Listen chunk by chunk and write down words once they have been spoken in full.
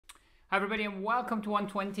Hi everybody and welcome to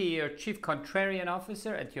 120, your Chief Contrarian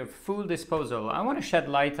Officer at your full disposal. I want to shed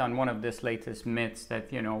light on one of this latest myths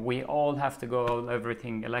that, we all have to go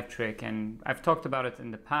everything electric, and I've talked about it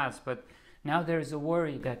in the past, but now there's a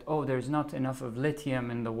worry that, there's not enough of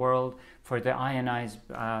lithium in the world for the ionized,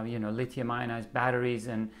 lithium ionized batteries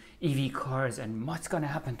and EV cars, and what's going to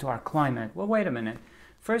happen to our climate? Well, wait a minute.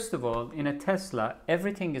 First of all, in a Tesla,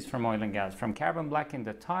 everything is from oil and gas, from carbon black in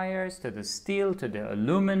the tires, to the steel, to the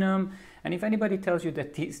aluminum. And if anybody tells you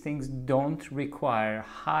that these things don't require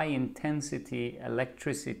high intensity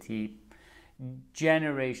electricity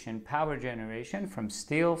generation, power generation from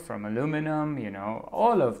steel, from aluminum,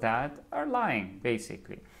 all of that are lying,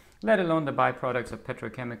 basically. Let alone the byproducts of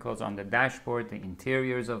petrochemicals on the dashboard, the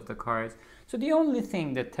interiors of the cars. So the only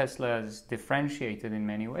thing that Tesla is differentiated in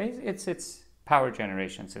many ways, it's its power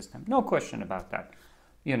generation system. No question about that.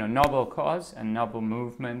 Noble cause and noble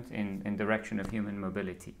movement in direction of human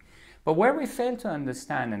mobility. But where we fail to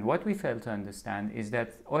understand, and what we fail to understand, is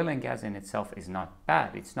that oil and gas in itself is not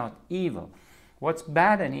bad. It's not evil. What's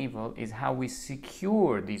bad and evil is how we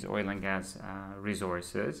secure these oil and gas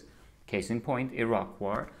resources. Case in point, Iraq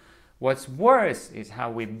War. What's worse is how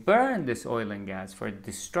we burn this oil and gas for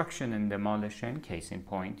destruction and demolition. Case in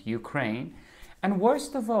point, Ukraine. And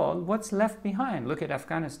worst of all, what's left behind? Look at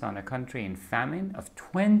Afghanistan, a country in famine of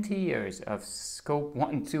 20 years of scope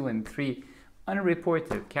 1, 2, and 3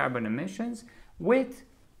 unreported carbon emissions with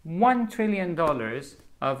 $1 trillion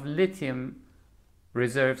of lithium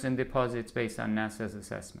reserves and deposits based on NASA's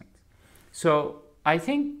assessment. So I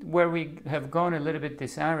think where we have gone a little bit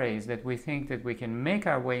disarray is that we think that we can make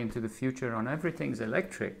our way into the future on everything's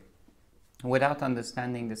electric without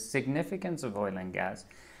understanding the significance of oil and gas,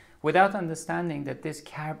 without understanding that this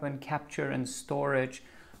carbon capture and storage,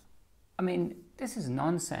 this is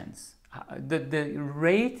nonsense. The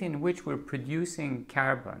rate in which we're producing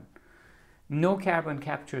carbon, no carbon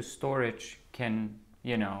capture storage can,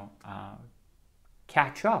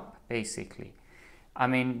 catch up, basically.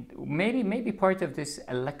 Maybe part of this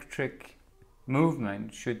electric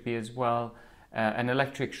movement should be as well an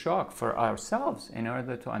electric shock for ourselves in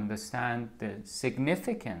order to understand the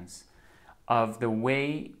significance of the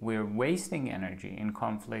way we're wasting energy in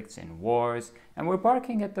conflicts, in wars, and we're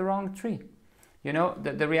barking at the wrong tree.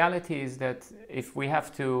 The reality is that if we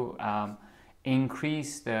have to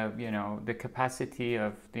increase the capacity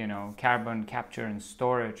of, carbon capture and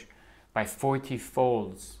storage by 40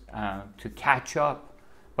 folds to catch up,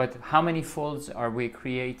 but how many folds are we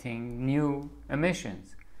creating new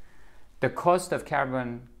emissions? The cost of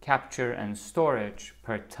carbon capture and storage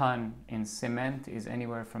per ton in cement is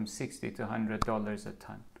anywhere from $60 to $100 a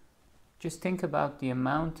ton. Just think about the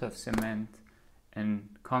amount of cement and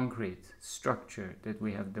concrete structure that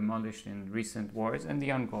we have demolished in recent wars and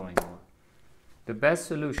the ongoing war. The best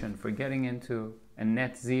solution for getting into a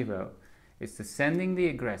net zero is to sending the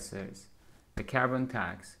aggressors the carbon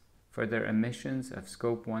tax for their emissions of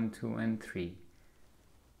scope 1, 2, and 3.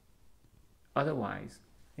 Otherwise,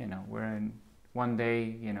 we're in one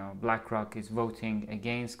day, BlackRock is voting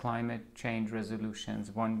against climate change resolutions,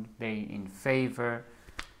 one day in favor.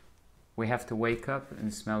 We have to wake up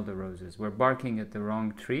and smell the roses. We're barking at the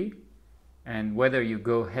wrong tree, and whether you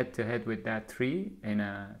go head to head with that tree in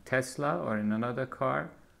a Tesla or in another car,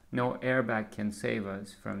 no airbag can save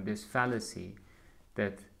us from this fallacy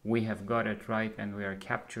that we have got it right and we are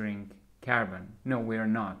capturing carbon. No, we are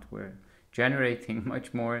not. We're generating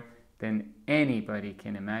much more than anybody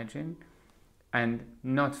can imagine, and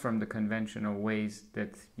not from the conventional ways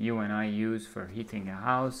that you and I use for heating a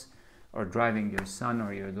house or driving your son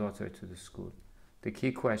or your daughter to the school. The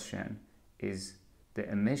key question is the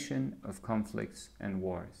emission of conflicts and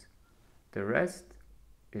wars. The rest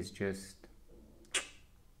is just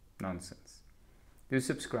nonsense. Do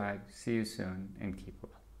subscribe, see you soon, and keep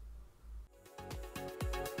well.